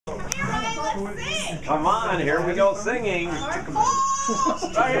let's sing. Come on, here we go singing.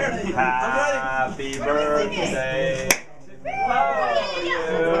 Right here. Happy birthday.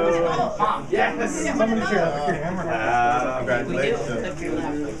 Yes. Somebody share the camera. Congratulations.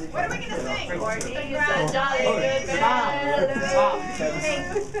 What are we going to sing? Congratulations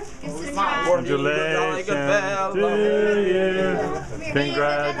to you.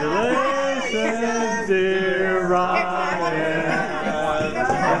 Congratulations, dear Ryan.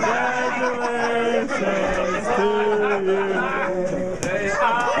 Congratulations to you.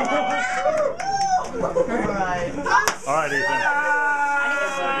 All right, Ethan.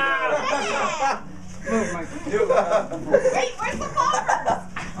 Wait, where's the flowers?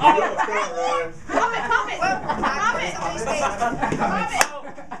 Comment.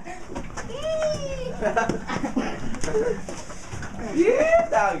 Yeah,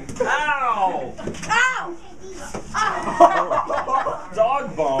 Doug. Ow!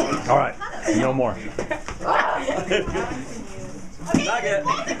 Dog bones. All right, no more. Okay,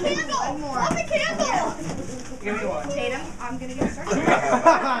 hold the candle. Give me one. Tatum, I'm gonna get started.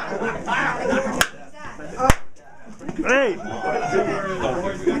 Hey!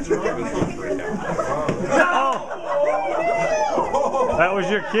 Oh! That was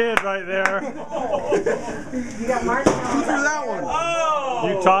your kid right there. You got marshmallows. Who threw that one? Oh!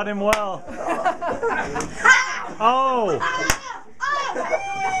 You taught him well. Oh!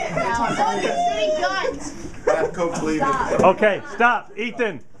 Okay, stop.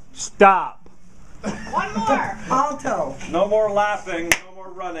 Ethan, stop. One more. Alto. No more laughing, no more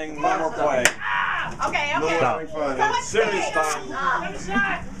running, no more play. Okay. Stop. Who wants Serious cake?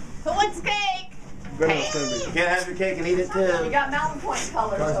 time. Who wants cake? You can't have your cake and eat it You too. got Mountain Point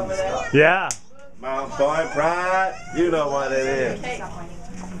colors over there. Yeah. Mountain Point Pride, you know what it is. Cake.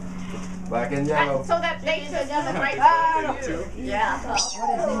 Black and yellow. So that they should have the right Yeah. What is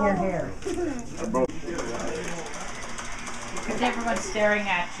in your hair? Because everyone's staring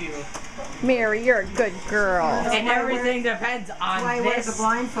at you. Mary, you're a good girl. And everything depends on Why he wears a this.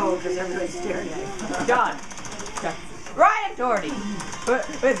 blindfold because everybody's staring at him. John. Ryan Dougherty.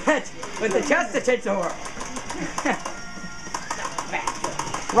 With the chest to door.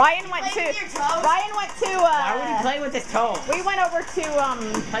 Ryan went Play to. with your toes. Ryan went to. Why would he play with his toe? We went over to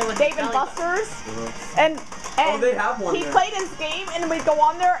Play with Dave his and belly. Buster's, and they have one he there. played his game, and we'd go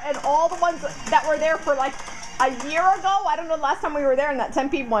on there, and all the ones that were there for like a year ago, I don't know the last time we were there in that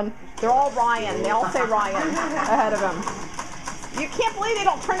Tempe one, they're all Ryan. They all say Ryan ahead of him. You can't believe they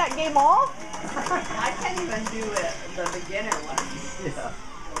don't turn that game off? I can't even do it, the beginner one.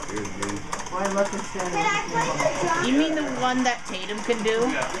 Why look at Sammy? You mean the one that Tatum can do?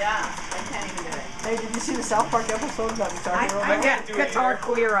 Yeah, I can't even do it. Hey, did you see the South Park episode about Guitar Hero? Yeah, Guitar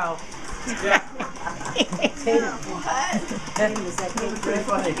Queero. Tatum. Tatum is that game pretty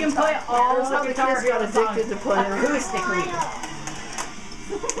funny. You can play all That's how the the Guitar kids got Hero songs addicted to playing acoustically.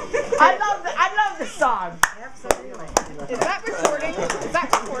 I love the song. Absolutely. Is that recording? Is that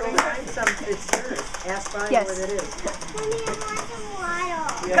recording? Find some, it's yours. Ask Brian Yes. what it is.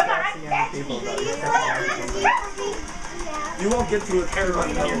 Come on. You won't get to it. You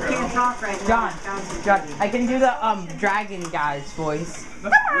can't talk right John, now. John, I can do the dragon guy's voice.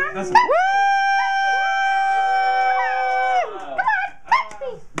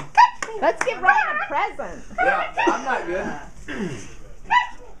 Let's give Ryan a present. Yeah, I'm not good.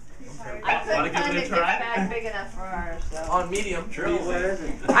 I couldn't find a gift bag big enough for ours, so. On medium. Sure.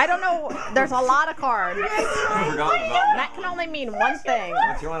 I don't know. There's a lot of cards. That can only mean one thing.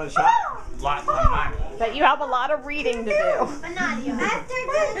 If you want a shot? Lots on mine. That you have a lot of reading to do. It's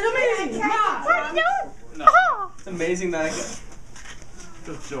amazing. No. It's amazing that I can.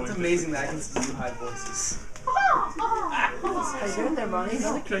 It's amazing that I can do high voices. How you doing there, buddy?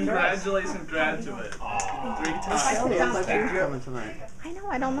 Congratulations, graduate. 3 times. I know.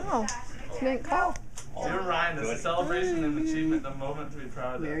 I don't know. She didn't call. Dear Ryan, this is a celebration and achievement, a moment to be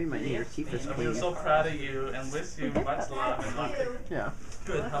proud of. Mary might need her teeth And we are so proud of you and wish you much love and luck. Yeah.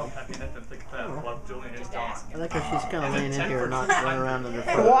 Good health, happiness, and success. Love, Julie and John. I like how she's kind of laying into her, not running around in her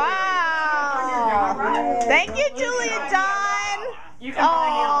front. Wow. Thank you, Julia John. You can buy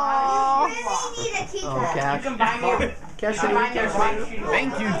me a Oh, Cash. You can buy me a Cash,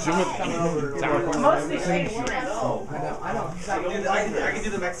 Thank you, Jimmy. Mostly shades. I can do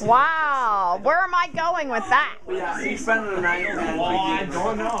the Mexican. Wow. Where am I going with that? Each friend of the night. Well, I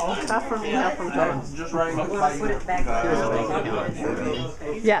don't know. Tough from me, tough from John. Just running the Put it back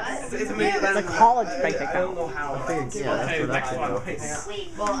Yes. It's amazing. The college bank I don't account. know how. Yeah, that's what I Next could one. do.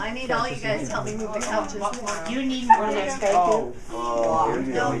 Well, I need all you guys to help me move the couches. You need more than Oh. All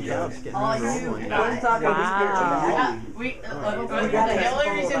you. Wow. the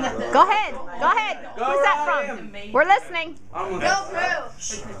Hillary's in the. Go ahead. Go ahead. Who's that from? We're listening. Go through.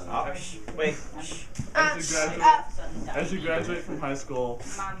 Wait. As you graduate from high school,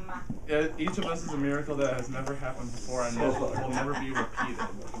 each of us is a miracle that has never happened before and will never be repeated.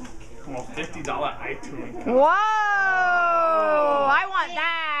 Well, $50 iTunes. Whoa! I want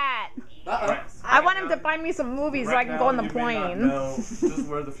that. I want him to find me some movies so I can go on the plane. You may not know just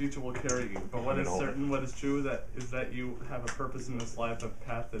where the future will carry you, but what is certain, what is true, is that you have a purpose in this life, a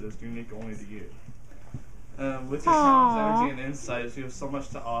path that is unique only to you. With your talents, energy, and insights, you have so much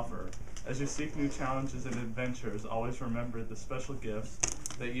to offer. As you seek new challenges and adventures, always remember the special gifts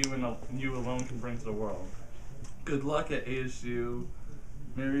that you alone can bring to the world. Good luck at ASU,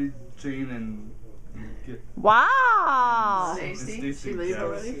 Mary Jane, and wow. Stacey. She leaves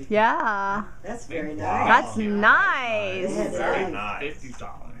already? Yeah. That's very nice. That's nice. Very nice.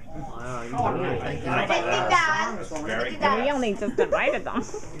 $50. Wow, you Very And we only just invited them.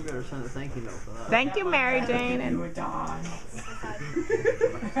 better send a thank you note for that. Thank you, Mary Jane. And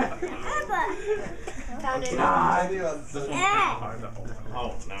Found it.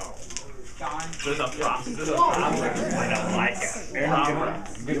 Oh no. There's a prop. I don't like it. Aaron,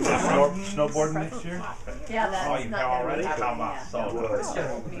 you gonna snowboarding next year? Yeah, that's Oh, you not fell gonna already? be How about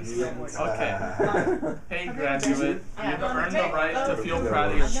happening, so? Okay. Hey, graduate. You've earned the right to feel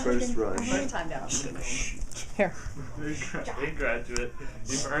proud of yourself. First rush. Time down. here. Hey, graduate.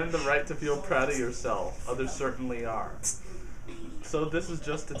 You've earned the right to feel proud of yourself. Others certainly are. So this is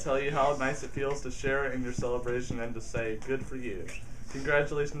just to tell you how nice it feels to share in your celebration and to say, good for you.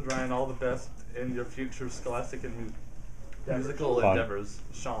 Congratulations, Ryan. All the best in your future scholastic and musical endeavors.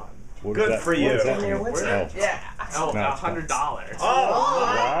 Sean. Good for you. Yeah. Oh, $100.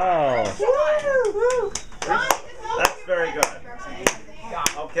 Oh, Wow. that's very good.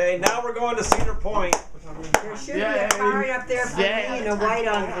 Okay, now we're going to Cedar Point. There should be a card up there for me in a white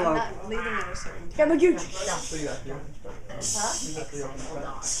envelope. Not leaving at a certain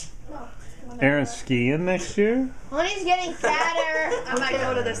Aaron's skiing next year? Honey's getting fatter. I might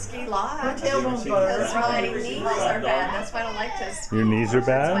go to the ski lodge because my knees are bad. That's why I don't like to ski. Your knees are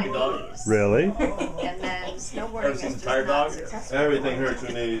bad? My knees. Really? And then snowboarding is just not successful. Everything hurts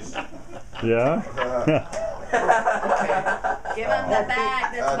your knees. Yeah? Give him the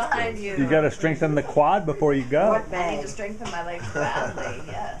bag that's behind you. You gotta strengthen the quad before you go. What I need bag? to strengthen my legs badly,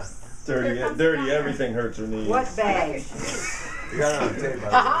 yes. Dirty, everything hurts your knees. What bag? You got it on tape.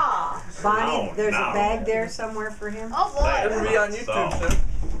 Aha! Bonnie, No, there's no. a bag there somewhere for him? Oh boy! It'll be on YouTube soon.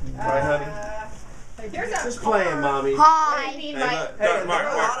 Right, honey? Here's a Just playing, mommy. Hi! Hey,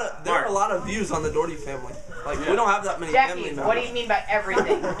 there are a lot of views on the Dougherty family. Like, we don't have that many family members. What do you mean by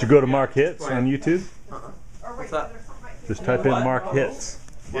everything? Did you go to Mark Hits on YouTube? What's that? Just type in Mark Hits.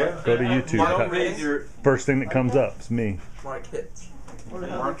 Yeah. Go to YouTube. Don't read your First thing that comes up is me. Mark Hits.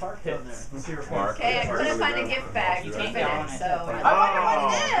 Mark hits. mark. Okay, I couldn't find a gift bag to fit it, so I wonder what it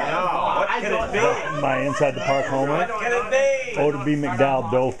is. No, what can it be? My Inside the Park homer. What can it be? Oh, to be McDowell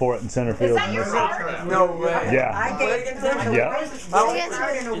dove for it in center Is field. that your car? No way. Yeah. I gave there's a Yeah. white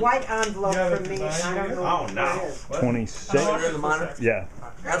card in a white envelope for me. I don't know Oh, what no. it is. 26. You're in the minor? Yeah.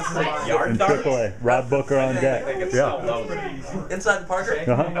 Yard In dog? AAA. Rod Booker on deck. Yeah. Inside the Parker?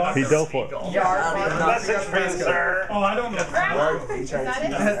 Uh-huh. He dove for it. Message for you, sir. Oh, I don't know.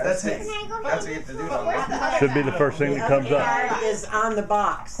 That's it. That's what you have to do on that. Should be the first thing that comes The up. card is on the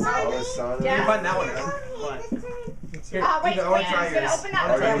box. You can find that one. Wait, who's gonna open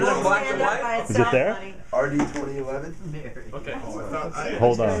that Yeah, one? we'll black stand and up white? by Is it itself, there? honey. RD 2011. Okay.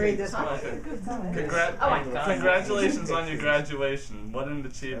 Hold Read on. this one. Congratulations on your graduation. What an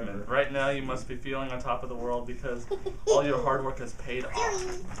achievement. Right now you must be feeling on top of the world because all your hard work has paid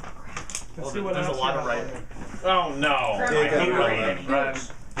off. Well, there's a lot of writing. Oh, no. Ryan,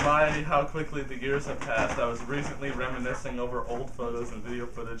 my, how quickly the years have passed. I was recently reminiscing over old photos and video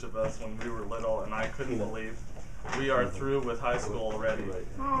footage of us when we were little, and I couldn't believe we are through with high school already.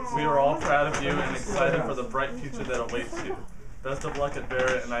 We are all proud of you and excited for the bright future that awaits you. Best of luck at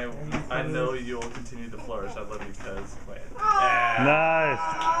Barrett, and I know you will continue to flourish. I love you, cuz. Nice.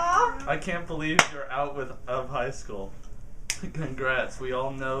 I can't believe you're out of high school. Congrats. We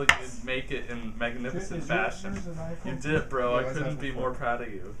all know you'd make it in magnificent fashion. You did it, bro. I couldn't be more proud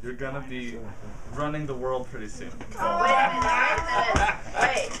of you. You're gonna be running the world pretty soon. Wait a minute.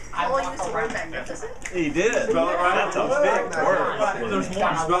 Wait. Cole used the word magnificent? He did. Spell it right. That's a big word. There's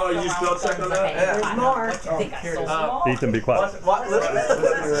more. You spell check on that? There's more. Ethan, be quiet.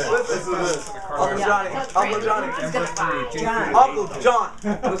 Listen to this. Uncle Johnny. Uncle Johnny. Uncle John.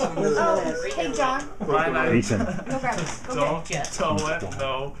 Listen to this. Hey, John. Ryan, I Ethan. Go grab it. don't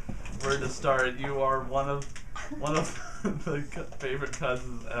know where to start. You are one of the favorite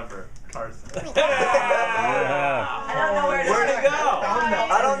cousins ever, Carson. Yeah. I don't know where to Where'd he start. go?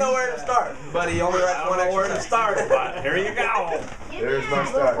 I don't know where to start, but he only writes one extra where to start, but here you go. There's my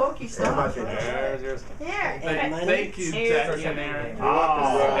start. There's yours. Here. Thank you, Jackie and Aaron.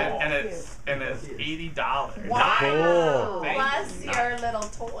 Oh. And it's $80. Cool. Plus your little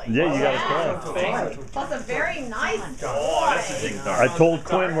toy. Yeah, you got a Thank you. Plus a very nice toy. Oh, that's a big I dart. told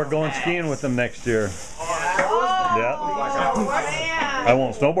Quinn we're going skiing with them next year. Yeah. Oh, man. I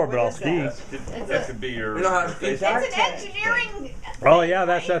won't snowboard, but I'll ski. That could be your. We don't have It's an engineering. Oh yeah,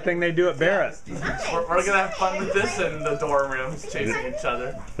 that's that thing they do at Barrett. We're gonna have fun with this in the dorm rooms, chasing each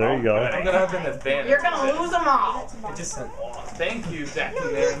other. There you go. I'm gonna have an advantage. You're gonna lose them all. Thank you, Jackie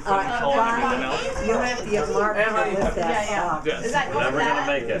and Aaron, for calling everyone else. You have to get Mark to lift that up. Yes. Is that Never going gonna to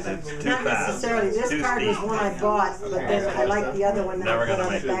make it. It's too Not fast. necessarily. This Too card was steep. one I bought, but then I like the other one that Never I put gonna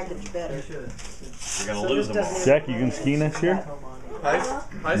on the make it. package better. You're gonna So lose this them all. doesn't Jack, you can ski next year? High Yeah,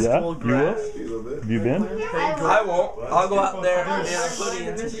 school you will? grad. Have you been? I won't. I'll go out there and put it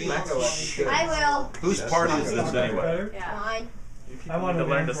into the I will. Whose party is this anyway? Mine. I want to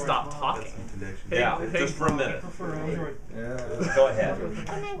learn to stop talking. Yeah, just for a minute. Go ahead.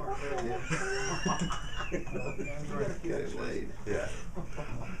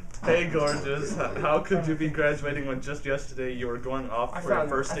 Hey, gorgeous. How could you be graduating when just yesterday you were going off for your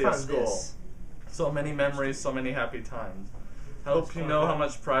first day of school? So many memories, so many happy times. I hope you know how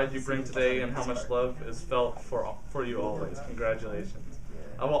much pride you bring today and how much love is felt for you always. Congratulations.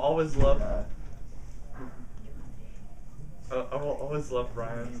 I will always love. I will always love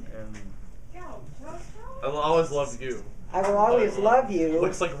Ryan, and I will always love you. I will always love you.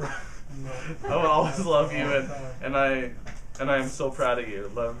 Looks like I will always love you, and I am so proud of you.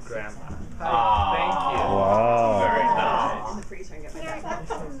 Love, Grandma. Thank you. Wow. Very nice. In the freezer and get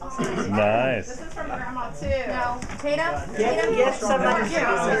my Nice. This is from Grandma too. No. Tatum? Get somebody to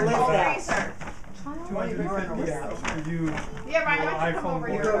lift that. Yeah, Ryan, why don't you come over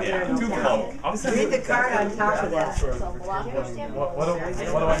here? Yeah, too cold. Read the card on top of that. What do I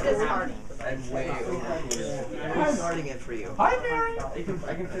do? This card. I'm starting it for you. Hi, Mary.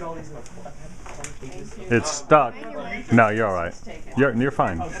 I can fit all these in a It's stuck. No, you're all right. You're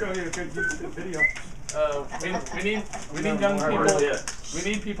fine. We need young people. We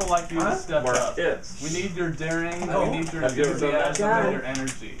need people like you to step up. We need your daring. We need your enthusiasm and your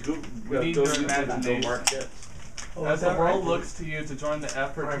energy. We need your imagination. As the world looks to you to join the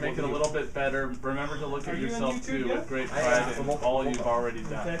effort to make it a little bit better, remember to look at yourself too with great pride in all you've already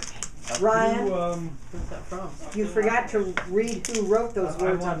done. Ryan, you forgot to read who wrote those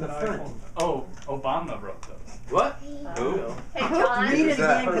words on the front. Oh, Obama wrote those. What? Who? Hey, John. Read it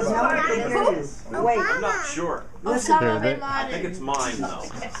again because nobody can hear you. Wait, I'm not sure. listen. I think it's mine though.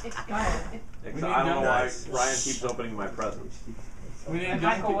 I don't know why Ryan keeps opening my presents. We need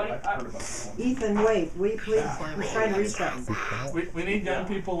young people. Ethan, wait, will you please? I'm trying to read something. We need young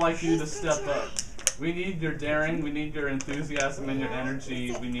people like you to step up. We need your daring, we need your enthusiasm and your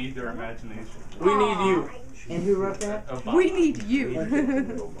energy, we need your imagination. We need you. And who wrote that? Obama. We need you.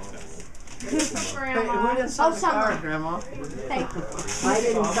 Grandma. Oh, Summer. Grandma. Thank you. I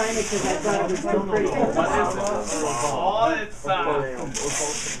didn't sign it because I thought it was too pretty. What is it? Oh, it's a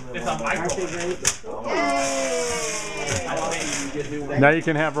Aren't they microwave. great? Now you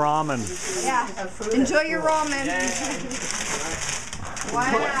can have ramen. Yeah. Enjoy your ramen. Wow.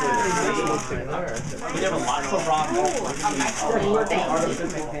 We have lots of ramen.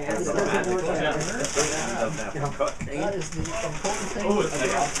 Oh, it's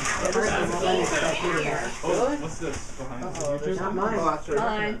oh, what's this behind you? Not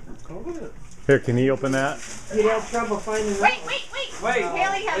mine. Here, can he open that? You'd have trouble finding Wait.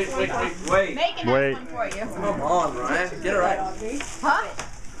 Haley has one for you. Megan Wait. has one for you. Come on, Ryan. Get it right.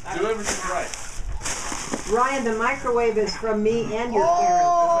 Huh? Do everything right. Ryan, the microwave is from me and your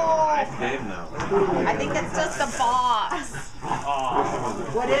Oh, Dave now. I think that's just a box. Oh.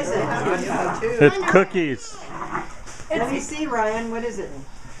 parents. What is it? It's cookies. Let me see, Ryan. What is it?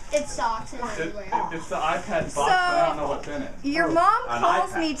 It's socks and underwear. It's the iPad box, but I don't know what's in it. Your mom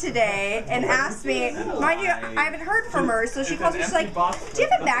calls me today and asks me, mind you, I haven't heard from her, so she calls me, she's like, do you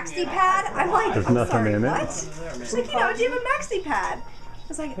have a maxi pad? I'm like, There's I'm nothing sorry, in it. what? She's like, do you have a maxi pad? I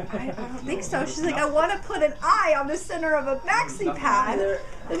was like, I don't think so. She's like, I want to put an eye on the center of a maxi pad.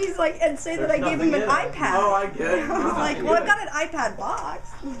 And he's like, and say that I gave him an iPad. Oh, I get it. I was like, well, I've got an iPad box.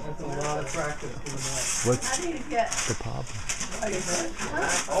 That's a lot of practice. What's I need to get. the problem? Oh,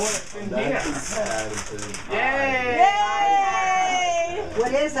 it's in here. Yay! Yay!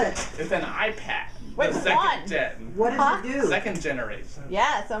 What is it? It's an iPad. Wait, the one. second gen. What does it do? Second generation.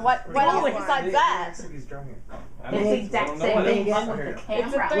 Yes, and what else besides that? It's the exact same thing with the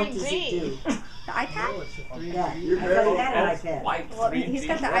camera. What does it do? The iPad? Yeah. I thought you had an iPad. Well, he's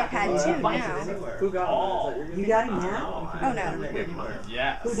got the iPad too now. Who got him? You got him now? Oh no.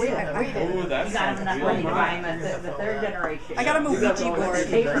 Yes. Who did? Ooh, that You got him sounds enough good. money to buy him the third generation. I got him a Ouija board.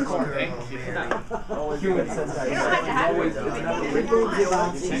 Paper board. Thank you. Human sense. You don't have to have it.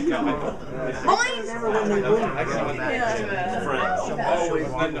 Remember when they wouldn't?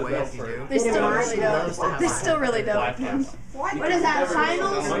 They still really don't. What is that?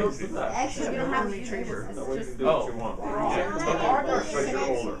 Finals? Actually, we don't have a retriever. Well,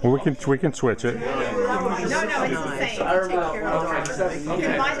 we can switch it. No, it's the same. I remember. You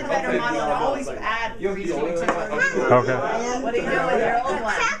can find a better model and always add reason to it. Okay. What do you do with your old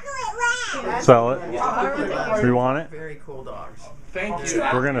one? Sell it. We want it. Very cool dogs. Thank you.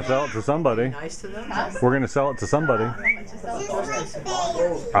 We're gonna sell it to somebody. Nice to them. We're gonna sell it to somebody. I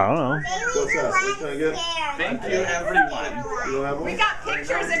don't know. Thank you, everyone. We got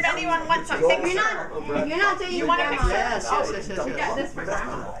pictures if anyone wants a picture. You're not saying You want a picture? Yes. We got this for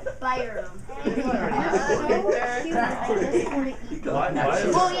grandma. Fire them.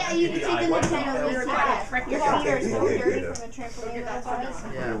 Well, yeah, you can take them to Nintendo. Your feet are so dirty from the trampoline. That's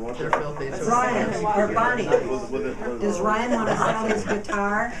why. Yeah, they're filthy. Ryan, or Bonnie, does Ryan want to sell his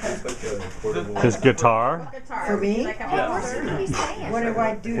guitar His guitar. for me? Like a What do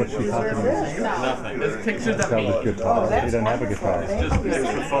I do to deserve this? Nothing. There's pictures of Sell me. his guitar. He doesn't have a guitar. Just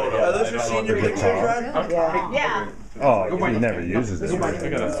picture photo. Are those your senior pictures, Ryan? Yeah. Oh, he never uses it. I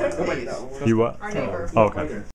gotta. You what? Our neighbor. Okay.